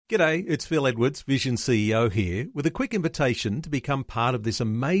G'day, it's Phil Edwards, Vision CEO here, with a quick invitation to become part of this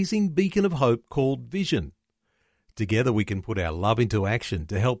amazing beacon of hope called Vision. Together we can put our love into action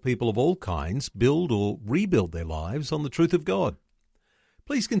to help people of all kinds build or rebuild their lives on the truth of God.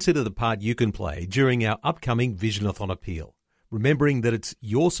 Please consider the part you can play during our upcoming Visionathon appeal, remembering that it's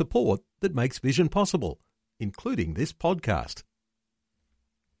your support that makes Vision possible, including this podcast.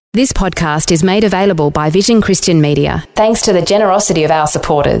 This podcast is made available by Vision Christian Media, thanks to the generosity of our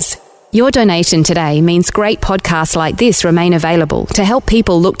supporters. Your donation today means great podcasts like this remain available to help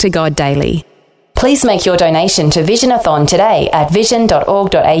people look to God daily. Please make your donation to Visionathon today at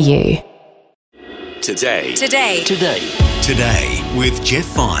vision.org.au. Today with Jeff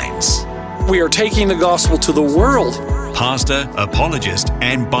Vines. We are taking the gospel to the world. Pastor, apologist,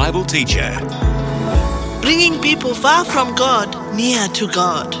 and Bible teacher. Bringing people far from God near to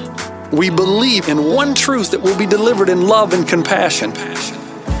God. We believe in one truth that will be delivered in love and compassion,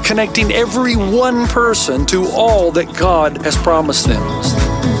 connecting every one person to all that God has promised them.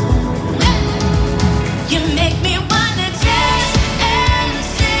 You make me wanna dance and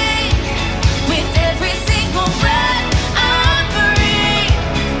sing with every single breath I breathe.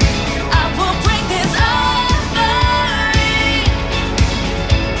 I will bring this offering.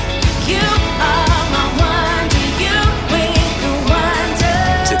 You are my wonder, you with the wonder.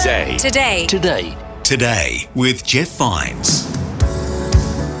 Today with Jeff Vines.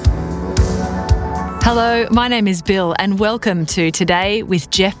 Hello, my name is Bill and welcome to Today with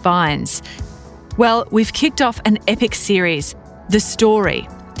Jeff Vines. Well, we've kicked off an epic series, The Story.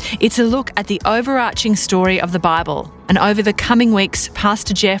 It's a look at the overarching story of the Bible, and over the coming weeks,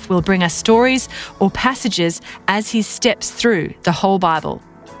 Pastor Jeff will bring us stories or passages as he steps through the whole Bible.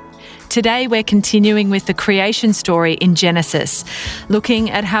 Today, we're continuing with the creation story in Genesis, looking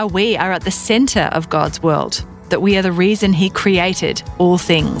at how we are at the centre of God's world, that we are the reason He created all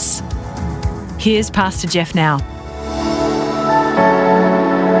things. Here's Pastor Jeff now.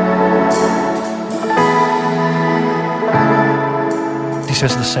 He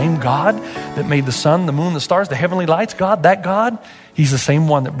says the same God that made the sun, the moon, the stars, the heavenly lights, that God, He's the same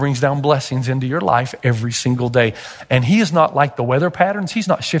one that brings down blessings into your life every single day. And He is not like the weather patterns. He's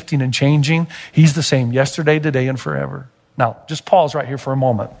not shifting and changing. He's the same yesterday, today, and forever. Now, just pause right here for a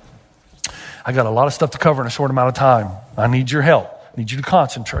moment. I got a lot of stuff to cover in a short amount of time. I need your help. I need you to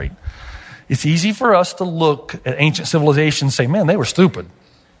concentrate. It's easy for us to look at ancient civilizations and say, man, they were stupid.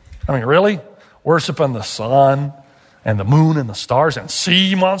 I mean, really? Worshiping the sun and the moon and the stars and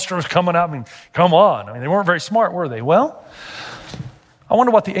sea monsters coming out. I mean, come on. I mean, they weren't very smart, were they? Well, I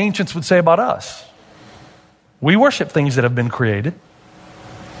wonder what the ancients would say about us. We worship things that have been created.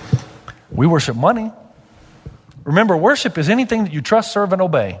 We worship money. Remember, worship is anything that you trust, serve, and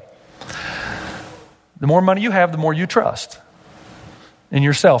obey. The more money you have, the more you trust in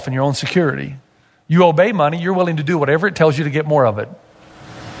yourself and your own security. You obey money, you're willing to do whatever it tells you to get more of it.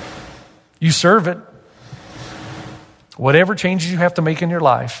 You serve it. Whatever changes you have to make in your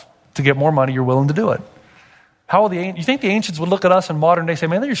life to get more money, you're willing to do it. How will you think the ancients would look at us in modern day and say,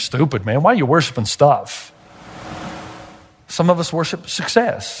 man, you're stupid, man. Why are you worshiping stuff? Some of us worship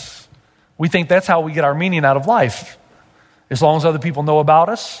success. We think that's how we get our meaning out of life. As long as other people know about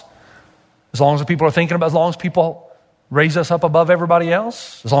us, as long as people are thinking about, as long as people raise us up above everybody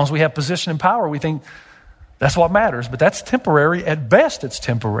else, as long as we have position and power, we think that's what matters. But that's temporary. At best, it's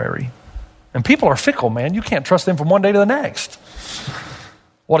temporary. And people are fickle, man. You can't trust them from one day to the next.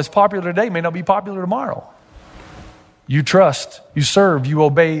 What is popular today may not be popular tomorrow. You trust, you serve, you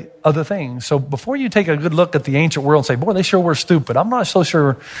obey other things. So before you take a good look at the ancient world and say, boy, they sure were stupid, I'm not so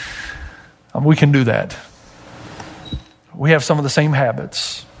sure we can do that. We have some of the same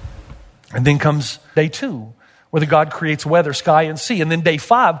habits. And then comes day 2, where the God creates weather, sky, and sea. And then day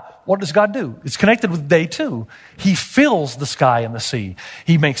 5, what does God do? It's connected with day 2. He fills the sky and the sea.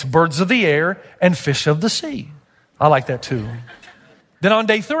 He makes birds of the air and fish of the sea. I like that too. Then on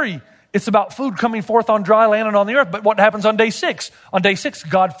day 3, it's about food coming forth on dry land and on the earth. But what happens on day 6? On day 6,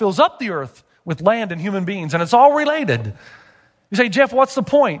 God fills up the earth with land and human beings, and it's all related. You say, Jeff, what's the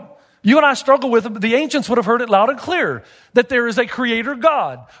point? You and I struggle with it, but the ancients would have heard it loud and clear, that there is a creator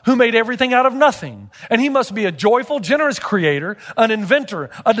God who made everything out of nothing. And He must be a joyful, generous creator, an inventor,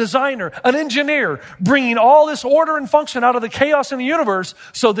 a designer, an engineer, bringing all this order and function out of the chaos in the universe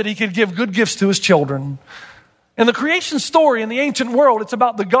so that He could give good gifts to His children. In the creation story in the ancient world, it's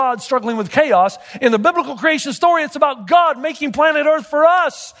about the God struggling with chaos. In the biblical creation story, it's about God making planet Earth for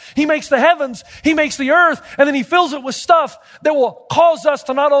us. He makes the heavens, He makes the earth, and then He fills it with stuff that will cause us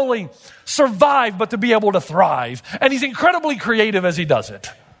to not only survive, but to be able to thrive. And He's incredibly creative as He does it.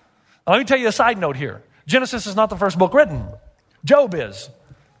 Now, let me tell you a side note here. Genesis is not the first book written. Job is.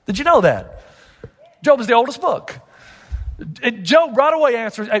 Did you know that? Job is the oldest book. Job right away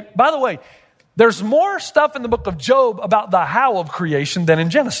answers. By the way, there's more stuff in the book of Job about the how of creation than in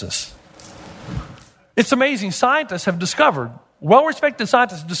Genesis. It's amazing. Scientists have discovered, well-respected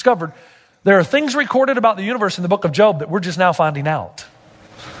scientists have discovered, there are things recorded about the universe in the book of Job that we're just now finding out.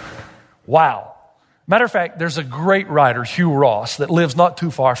 Wow. Matter of fact, there's a great writer, Hugh Ross, that lives not too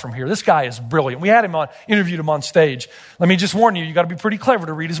far from here. This guy is brilliant. We had him on, interviewed him on stage. Let me just warn you, you got to be pretty clever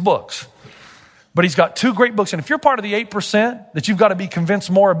to read his books. But he's got 2 great books. And if you're part of the 8% that you've got to be convinced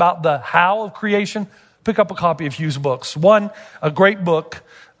more about the how of creation, pick up a copy of Hugh's books. One, a great book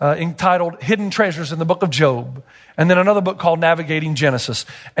entitled Hidden Treasures in the Book of Job. And then another book called Navigating Genesis.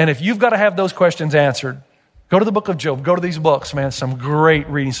 And if you've got to have those questions answered, go to the book of Job. Go to these books, man. Some great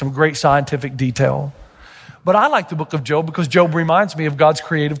reading, some great scientific detail. But I like the book of Job because Job reminds me of God's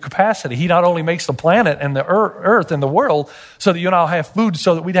creative capacity. He not only makes the planet and the earth and the world so that you and I will have food,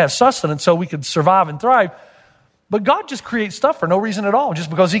 so that we'd have sustenance, so we could survive and thrive. But God just creates stuff for no reason at all, just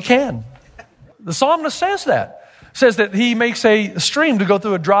because he can. The psalmist says that. Says that he makes a stream to go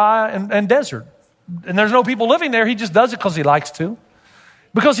through a dry and desert. And there's no people living there. He just does it because he likes to.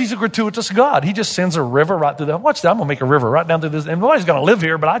 Because he's a gratuitous God. He just sends a river right through that. Watch that. I'm going to make a river right down through this. And nobody's going to live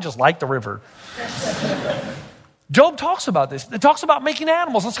here, but I just like the river. Job talks about this. It talks about making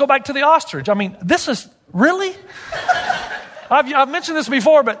animals. Let's go back to the ostrich. I mean, this is, really? I've mentioned this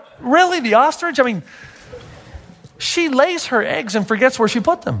before, but really, the ostrich? I mean, she lays her eggs and forgets where she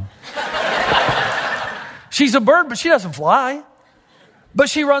put them. She's a bird, but she doesn't fly. But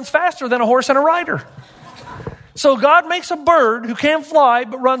she runs faster than a horse and a rider. So God makes a bird who can fly,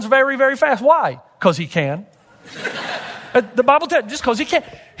 but runs very, very fast. Why? Because he can. The Bible tells just because he can.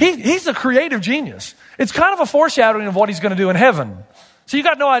 He's a creative genius. It's kind of a foreshadowing of what he's going to do in heaven. So you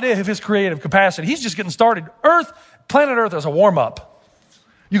got no idea of his creative capacity. He's just getting started. Planet Earth is a warm-up.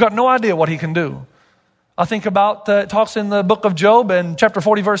 You got no idea what he can do. I think about, it talks in the book of Job in chapter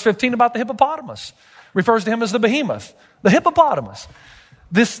 40, verse 15 about the hippopotamus. Refers to him as the behemoth. The hippopotamus.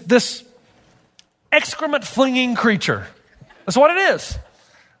 This excrement-flinging creature. That's what it is.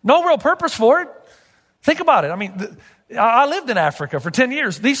 No real purpose for it. Think about it. I mean, I lived in Africa for 10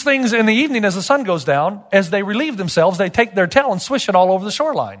 years. These things in the evening as the sun goes down, as they relieve themselves, they take their tail and swish it all over the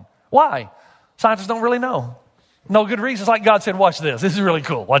shoreline. Why? Scientists don't really know. No good reason. It's like God said, watch this. This is really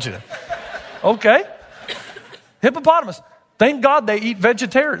cool. Watch it. Okay. Hippopotamus. Thank God they eat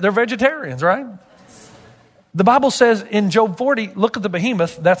vegetarian. They're vegetarians, right? The Bible says in Job 40, look at the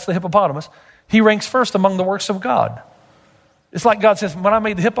behemoth. That's the hippopotamus. He ranks first among the works of God. It's like God says, when I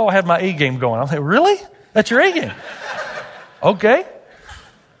made the hippo, I had my A game going. I'm like, really? That's your A game? Okay.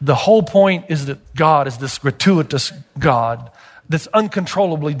 The whole point is that God is this gratuitous God that's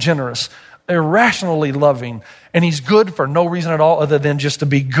uncontrollably generous, irrationally loving, and he's good for no reason at all other than just to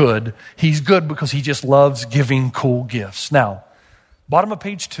be good. He's good because he just loves giving cool gifts. Now, bottom of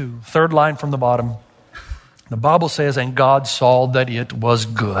page 2, third line from the bottom, the Bible says, and God saw that it was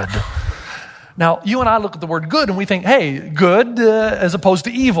good. Now, you and I look at the word good and we think, hey, good as opposed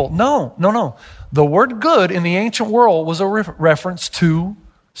to evil. No. The word good in the ancient world was a reference to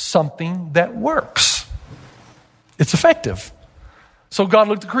something that works. It's effective. So God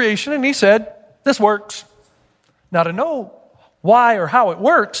looked at creation and he said, this works. Now, to know why or how it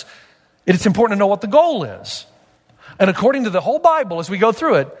works, it's important to know what the goal is. And according to the whole Bible, as we go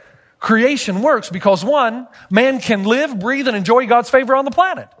through it, creation works because, one, man can live, breathe, and enjoy God's favor on the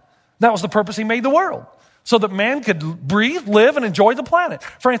planet. That was the purpose he made the world, so that man could breathe, live, and enjoy the planet.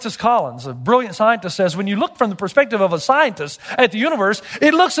 Francis Collins, a brilliant scientist, says, when you look from the perspective of a scientist at the universe,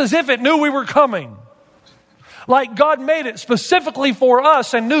 it looks as if it knew we were coming. Like God made it specifically for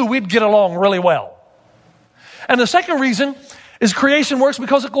us and knew we'd get along really well. And the second reason is creation works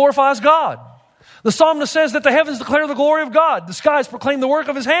because it glorifies God. The psalmist says that the heavens declare the glory of God. The skies proclaim the work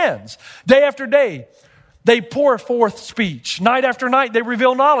of his hands. Day after day, they pour forth speech. Night after night, they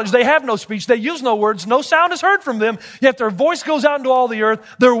reveal knowledge. They have no speech. They use no words. No sound is heard from them. Yet their voice goes out into all the earth.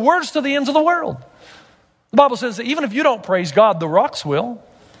 Their words to the ends of the world. The Bible says that even if you don't praise God, the rocks will.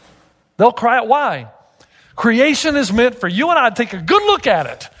 They'll cry out, why? Creation is meant for you and I to take a good look at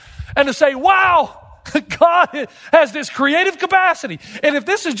it and to say, wow, God has this creative capacity. And if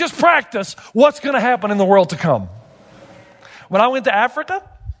this is just practice, what's going to happen in the world to come? When I went to Africa,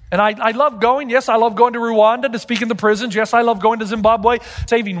 and I love going. Yes, I love going to Rwanda to speak in the prisons. Yes, I love going to Zimbabwe,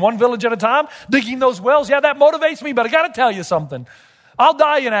 saving one village at a time, digging those wells. Yeah, that motivates me, but I got to tell you something. I'll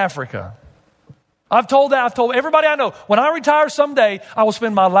die in Africa. I've told everybody I know, when I retire someday, I will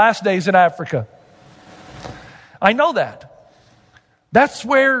spend my last days in Africa. I know that. That's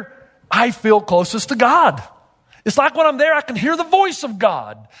where I feel closest to God. It's like when I'm there, I can hear the voice of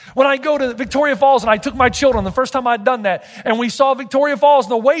God. When I go to Victoria Falls, and I took my children the first time I'd done that, and we saw Victoria Falls,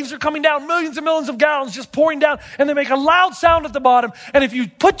 and the waves are coming down, millions and millions of gallons just pouring down, and they make a loud sound at the bottom. And if you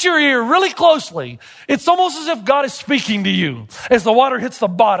put your ear really closely, it's almost as if God is speaking to you as the water hits the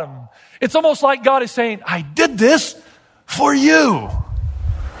bottom. It's almost like God is saying, I did this for you.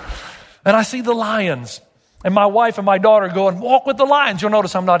 And I see the lions, and my wife and my daughter go and walk with the lions. You'll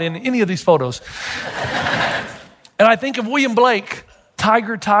notice I'm not in any of these photos. And I think of William Blake,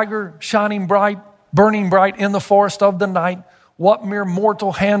 tiger, tiger, shining bright, burning bright in the forest of the night. What mere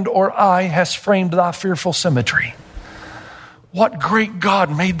mortal hand or eye has framed thy fearful symmetry? What great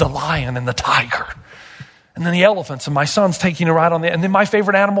God made the lion and the tiger? And then the elephants, and my son's taking a ride on the, and then my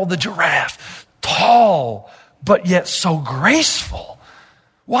favorite animal, the giraffe. Tall, but yet so graceful.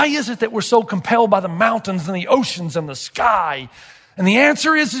 Why is it that we're so compelled by the mountains and the oceans and the sky? And the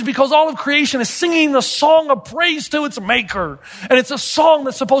answer is because all of creation is singing the song of praise to its maker. And it's a song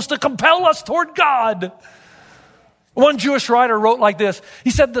that's supposed to compel us toward God. One Jewish writer wrote like this. He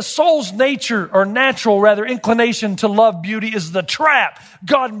said, the soul's nature, or natural rather, inclination to love beauty is the trap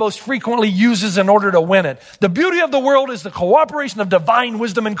God most frequently uses in order to win it. The beauty of the world is the cooperation of divine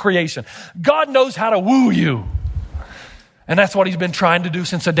wisdom in creation. God knows how to woo you. And that's what he's been trying to do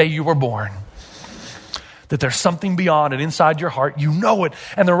since the day you were born. That there's something beyond it inside your heart. You know it.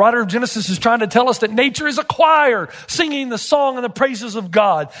 And the writer of Genesis is trying to tell us that nature is a choir singing the song and the praises of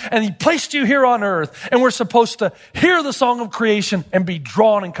God. And he placed you here on earth. And we're supposed to hear the song of creation and be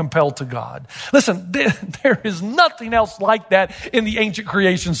drawn and compelled to God. Listen, there is nothing else like that in the ancient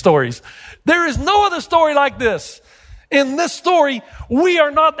creation stories. There is no other story like this. In this story, we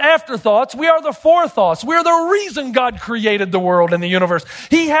are not afterthoughts. We are the forethoughts. We are the reason God created the world and the universe.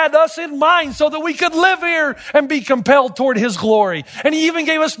 He had us in mind so that we could live here and be compelled toward his glory. And he even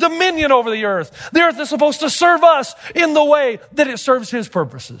gave us dominion over the earth. The earth is supposed to serve us in the way that it serves his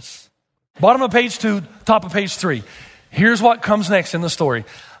purposes. Bottom of page 2, top of page 3. Here's what comes next in the story.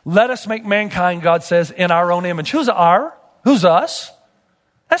 Let us make mankind, God says, in our own image. Who's our? Who's us?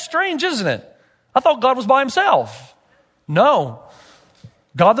 That's strange, isn't it? I thought God was by himself. No.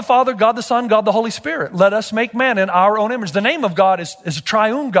 God the Father, God the Son, God the Holy Spirit. Let us make man in our own image. The name of God is a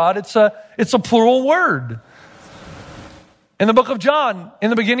triune God. It's a plural word. In the book of John, in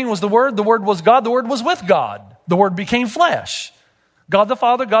the beginning was the Word was God, the Word was with God. The Word became flesh. God the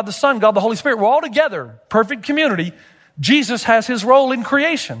Father, God the Son, God the Holy Spirit. We're all together, perfect community. Jesus has his role in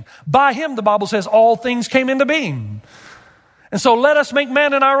creation. By him, the Bible says, all things came into being. And so let us make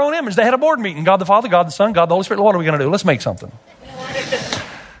man in our own image. They had a board meeting. God the Father, God the Son, God the Holy Spirit. What are we going to do? Let's make something.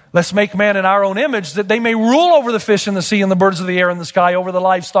 Let's make man in our own image that they may rule over the fish in the sea and the birds of the air in the sky, over the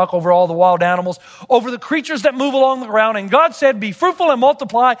livestock, over all the wild animals, over the creatures that move along the ground. And God said, be fruitful and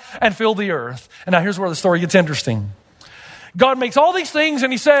multiply and fill the earth. And now here's where the story gets interesting. God makes all these things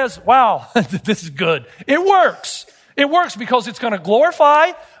and he says, wow, this is good. It works. It works because it's going to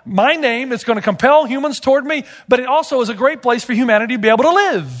glorify my name. It's going to compel humans toward me, but it also is a great place for humanity to be able to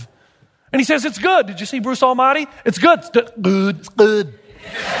live. And he says, it's good. Did you see Bruce Almighty? It's good. It's good. It's good.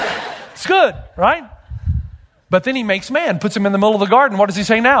 It's good, right? But then he makes man, puts him in the middle of the garden. What does he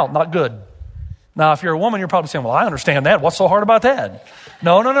say now? Not good. Now, if you're a woman, you're probably saying, well, I understand that. What's so hard about that?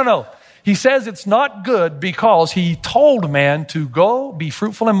 No. He says it's not good because he told man to go, be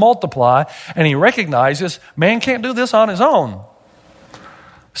fruitful and multiply, and he recognizes man can't do this on his own.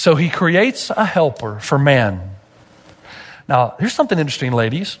 So he creates a helper for man. Now, here's something interesting,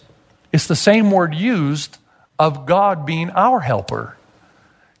 ladies. It's the same word used of God being our helper.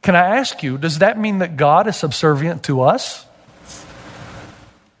 Can I ask you, does that mean that God is subservient to us?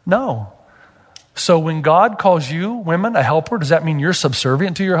 No. So when God calls you, women, a helper, does that mean you're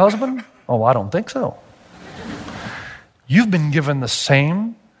subservient to your husband? Oh, I don't think so. You've been given the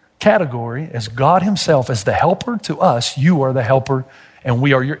same category as God himself as the helper to us. You are the helper and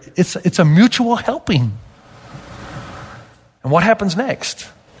we are your, it's a mutual helping. And what happens next?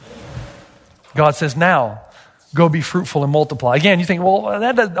 God says, now, go be fruitful and multiply. Again, you think, well,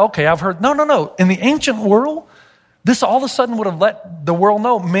 okay, I've heard. No. In the ancient world, this all of a sudden would have let the world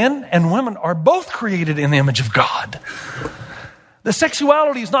know men and women are both created in the image of God. The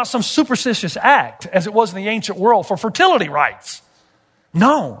sexuality is not some superstitious act as it was in the ancient world for fertility rites.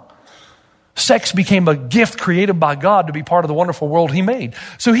 No. Sex became a gift created by God to be part of the wonderful world he made.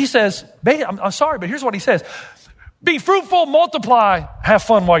 So he says, babe, I'm sorry, but here's what he says. Be fruitful, multiply, have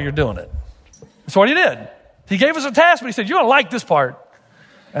fun while you're doing it. That's what he did. He gave us a task, but he said, you're going to like this part.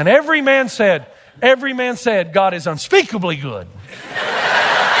 And every man said, God is unspeakably good.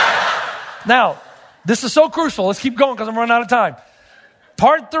 Now, this is so crucial. Let's keep going because I'm running out of time.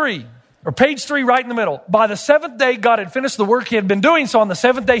 Part 3. or page 3 right in the middle. By the 7th day, God had finished the work he had been doing, so on the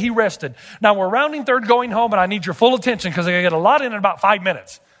 7th day, he rested. Now, we're rounding third going home, and I need your full attention because I get a lot in about 5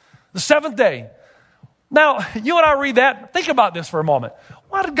 minutes. The 7th day. Now, you and I read that. Think about this for a moment.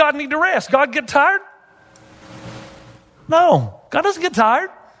 Why did God need to rest? God get tired? No, God doesn't get tired.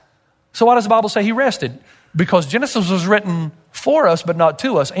 So why does the Bible say he rested? Because Genesis was written for us, but not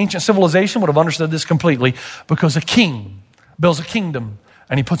to us. Ancient civilization would have understood this completely because a king builds a kingdom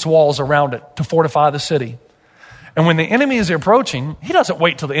and he puts walls around it to fortify the city. And when the enemy is approaching, he doesn't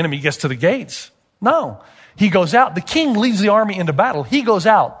wait till the enemy gets to the gates. No, he goes out. The king leads the army into battle. He goes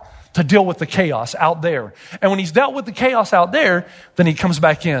out to deal with the chaos out there. And when he's dealt with the chaos out there, then he comes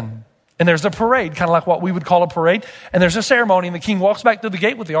back in. And there's a parade, kind of like what we would call a parade. And there's a ceremony, and the king walks back through the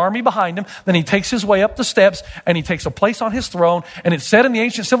gate with the army behind him. Then he takes his way up the steps, and he takes a place on his throne. And it's said in the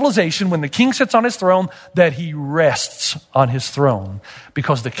ancient civilization, when the king sits on his throne, that he rests on his throne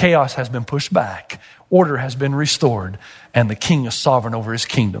because the chaos has been pushed back, order has been restored, and the king is sovereign over his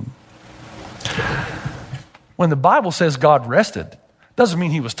kingdom. When the Bible says God rested, doesn't mean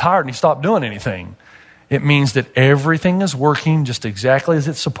he was tired and he stopped doing anything. It means that everything is working just exactly as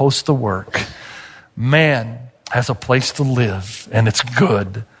it's supposed to work. Man has a place to live, and it's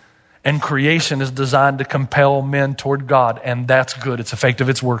good. And creation is designed to compel men toward God, and that's good. It's effective.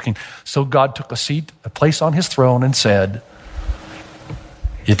 It's working. So God took a place on his throne and said,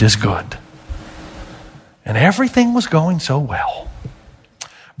 it is good. And everything was going so well.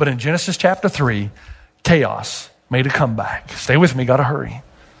 But in Genesis chapter 3, chaos made a comeback. Stay with me, got to hurry.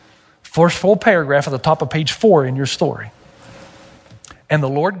 First full paragraph at the top of page 4 in your story. And the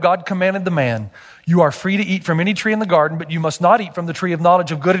Lord God commanded the man, you are free to eat from any tree in the garden, but you must not eat from the tree of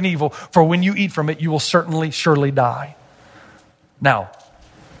knowledge of good and evil, for when you eat from it, you will surely die. Now,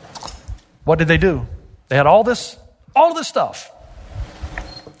 what did they do? They had all this stuff.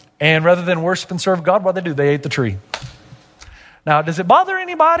 And rather than worship and serve God, what did they do? They ate the tree. Now, does it bother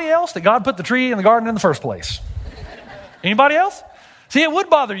anybody else that God put the tree in the garden in the first place? Anybody else? See, it would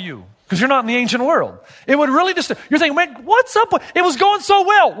bother you. Because you're not in the ancient world. It would really just, you're thinking, man, what's up? It was going so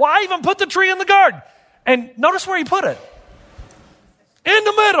well. Why even put the tree in the garden? And notice where he put it. In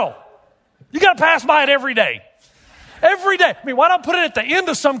the middle. You got to pass by it every day. Every day. I mean, why not put it at the end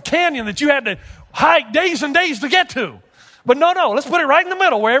of some canyon that you had to hike days and days to get to? But no, let's put it right in the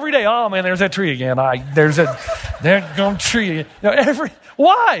middle where every day, oh man, there's that tree again. There's that tree. You know,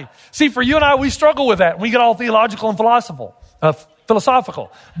 why? See, for you and I, we struggle with that. We get all theological and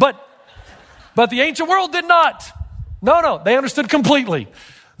philosophical. But the ancient world did not. No, they understood completely.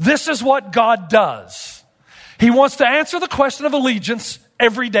 This is what God does. He wants to answer the question of allegiance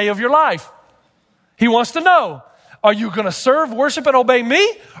every day of your life. He wants to know, are you going to serve, worship, and obey me,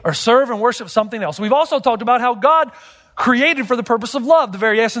 or serve and worship something else? We've also talked about how God created for the purpose of love. The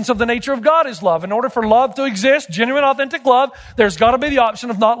very essence of the nature of God is love. In order for love to exist, genuine, authentic love, there's got to be the option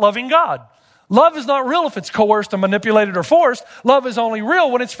of not loving God. Love is not real if it's coerced and manipulated or forced. Love is only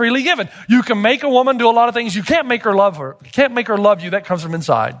real when it's freely given. You can make a woman do a lot of things. You can't make her love her. You can't make her love you. That comes from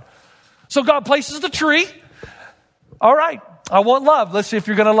inside. So God places the tree. All right, I want love. Let's see if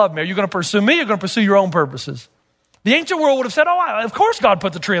you're going to love me. Are you going to pursue me? Or are you going to pursue your own purposes? The ancient world would have said, of course God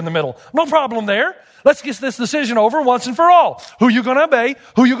put the tree in the middle. No problem there. Let's get this decision over once and for all. Who you going to obey?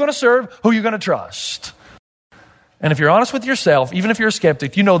 Who you going to serve? Who you going to trust? And if you're honest with yourself, even if you're a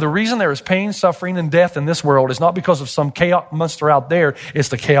skeptic, you know the reason there is pain, suffering, and death in this world is not because of some chaotic monster out there. It's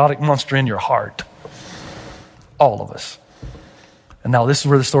the chaotic monster in your heart. All of us. And now this is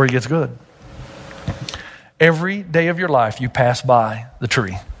where the story gets good. Every day of your life, you pass by the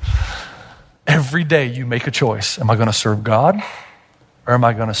tree. Every day you make a choice. Am I going to serve God or am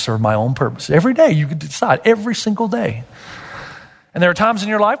I going to serve my own purpose? Every day you can decide, every single day. And there are times in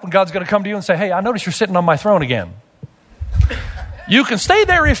your life when God's going to come to you and say, hey, I notice you're sitting on my throne again. You can stay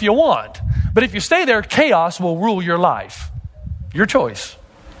there if you want, but if you stay there, chaos will rule your life. Your choice.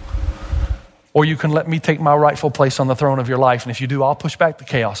 Or you can let me take my rightful place on the throne of your life, and if you do, I'll push back the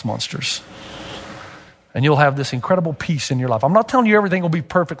chaos monsters. And you'll have this incredible peace in your life. I'm not telling you everything will be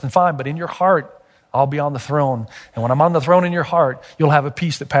perfect and fine, but in your heart, I'll be on the throne. And when I'm on the throne in your heart, you'll have a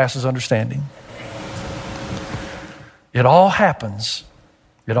peace that passes understanding. It all happens.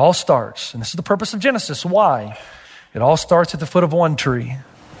 It all starts. And this is the purpose of Genesis. Why? It all starts at the foot of one tree.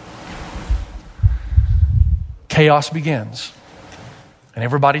 Chaos begins. And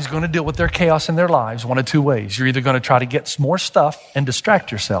everybody's going to deal with their chaos in their lives one of two ways. You're either going to try to get more stuff and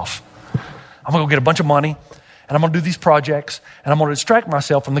distract yourself. I'm going to go get a bunch of money, and I'm going to do these projects, and I'm going to distract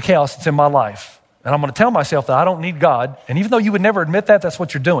myself from the chaos that's in my life. And I'm going to tell myself that I don't need God. And even though you would never admit that, that's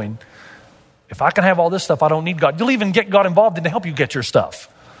what you're doing. If I can have all this stuff, I don't need God. You'll even get God involved in to help you get your stuff.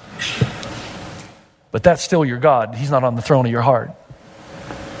 But that's still your God. He's not on the throne of your heart.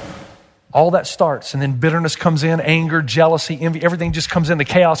 All that starts, and then bitterness comes in, anger, jealousy, envy, everything just comes in. The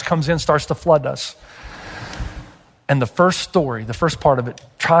chaos comes in, starts to flood us. And the first story, the first part of it,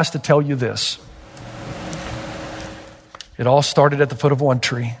 tries to tell you this. It all started at the foot of one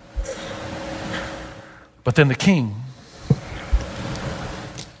tree. But then the king,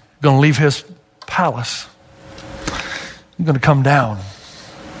 going to leave his palace. He's going to come down.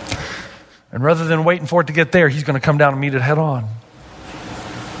 And rather than waiting for it to get there, he's going to come down and meet it head on.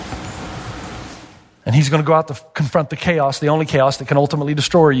 And he's going to go out to confront the chaos, the only chaos that can ultimately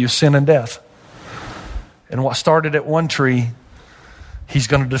destroy you, sin and death. And what started at one tree, he's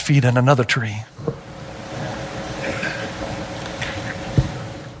going to defeat in another tree.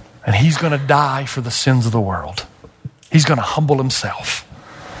 And he's going to die for the sins of the world. He's going to humble himself.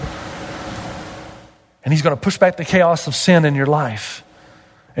 And he's going to push back the chaos of sin in your life.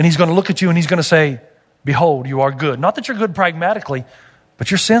 And he's going to look at you and he's going to say, behold, you are good. Not that you're good pragmatically,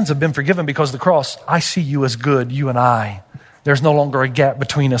 but your sins have been forgiven because of the cross. I see you as good, you and I. There's no longer a gap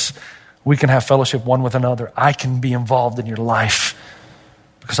between us. We can have fellowship one with another. I can be involved in your life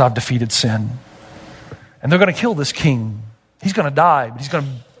because I've defeated sin. And they're going to kill this king. He's going to die, but he's going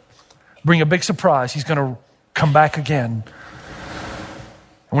to bring a big surprise. He's going to come back again.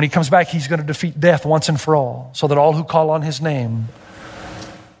 And when he comes back, he's going to defeat death once and for all, so that all who call on his name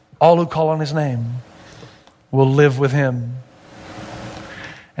will live with him.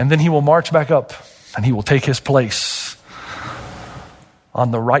 And then he will march back up and he will take his place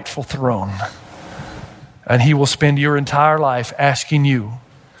on the rightful throne. And he will spend your entire life asking you,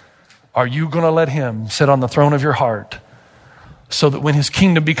 are you going to let him sit on the throne of your heart so that when his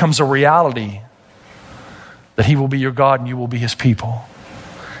kingdom becomes a reality, that he will be your God and you will be his people?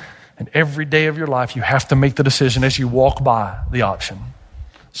 And every day of your life, you have to make the decision as you walk by the option.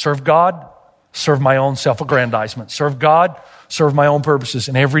 Serve God, serve my own self-aggrandizement. Serve God, serve my own purposes.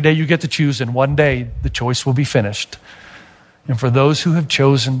 And every day you get to choose, and one day the choice will be finished. And for those who have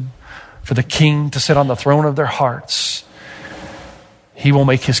chosen for the king to sit on the throne of their hearts, he will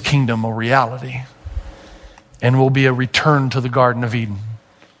make his kingdom a reality and will be a return to the Garden of Eden,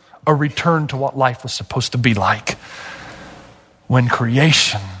 a return to what life was supposed to be like when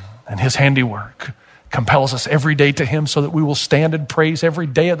creation and his handiwork compels us every day to him, so that we will stand and praise every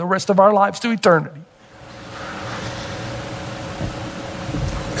day of the rest of our lives to eternity.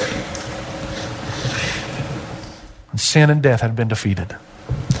 And sin and death had been defeated.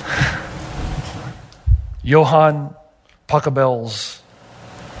 Johann Pachelbel's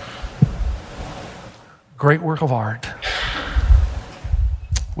great work of art,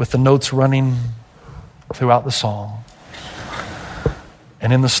 with the notes running throughout the song.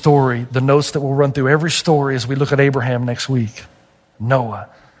 And in the story, the notes that will run through every story as we look at Abraham next week, Noah,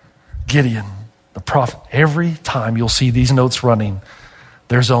 Gideon, the prophet, every time you'll see these notes running,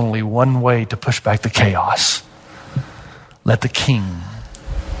 there's only one way to push back the chaos. Let the king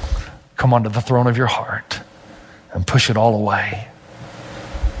come onto the throne of your heart and push it all away.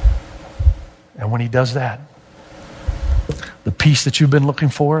 And when he does that, the peace that you've been looking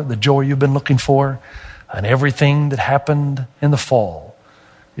for, the joy you've been looking for, and everything that happened in the fall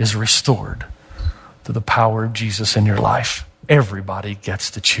is restored through the power of Jesus in your life. Everybody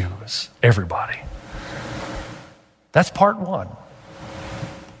gets to choose. Everybody. That's part one.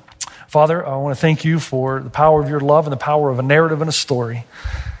 Father, I want to thank you for the power of your love and the power of a narrative and a story.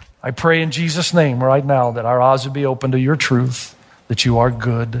 I pray in Jesus' name right now that our eyes would be open to your truth, that you are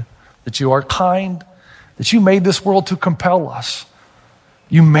good, that you are kind, that you made this world to compel us.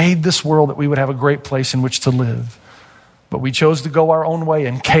 You made this world that we would have a great place in which to live. But we chose to go our own way,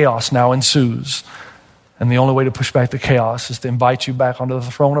 and chaos now ensues. And the only way to push back the chaos is to invite you back onto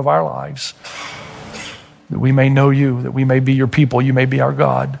the throne of our lives, that we may know you, that we may be your people, you may be our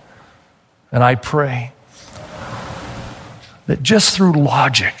God. And I pray that just through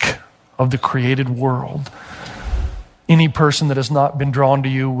logic of the created world, any person that has not been drawn to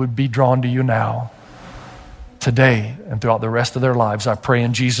you would be drawn to you now, today, and throughout the rest of their lives. I pray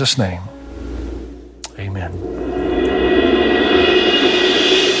in Jesus' name. Amen.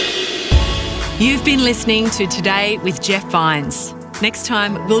 You've been listening to Today with Jeff Vines. Next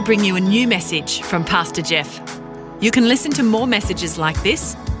time, we'll bring you a new message from Pastor Jeff. You can listen to more messages like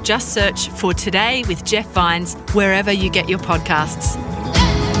this. Just search for Today with Jeff Vines wherever you get your podcasts.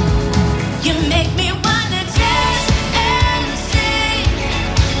 You make me wanna dance and sing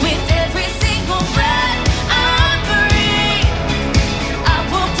with every single breath I breathe. I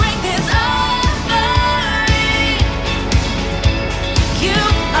will bring this offering. You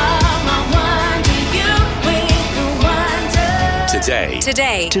are my wonder, you bring the wonder.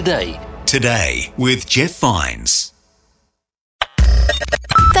 Today. Today with Jeff Vines.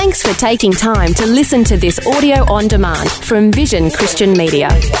 Thanks for taking time to listen to this audio on demand from Vision Christian Media.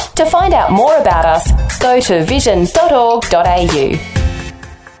 To find out more about us, go to vision.org.au.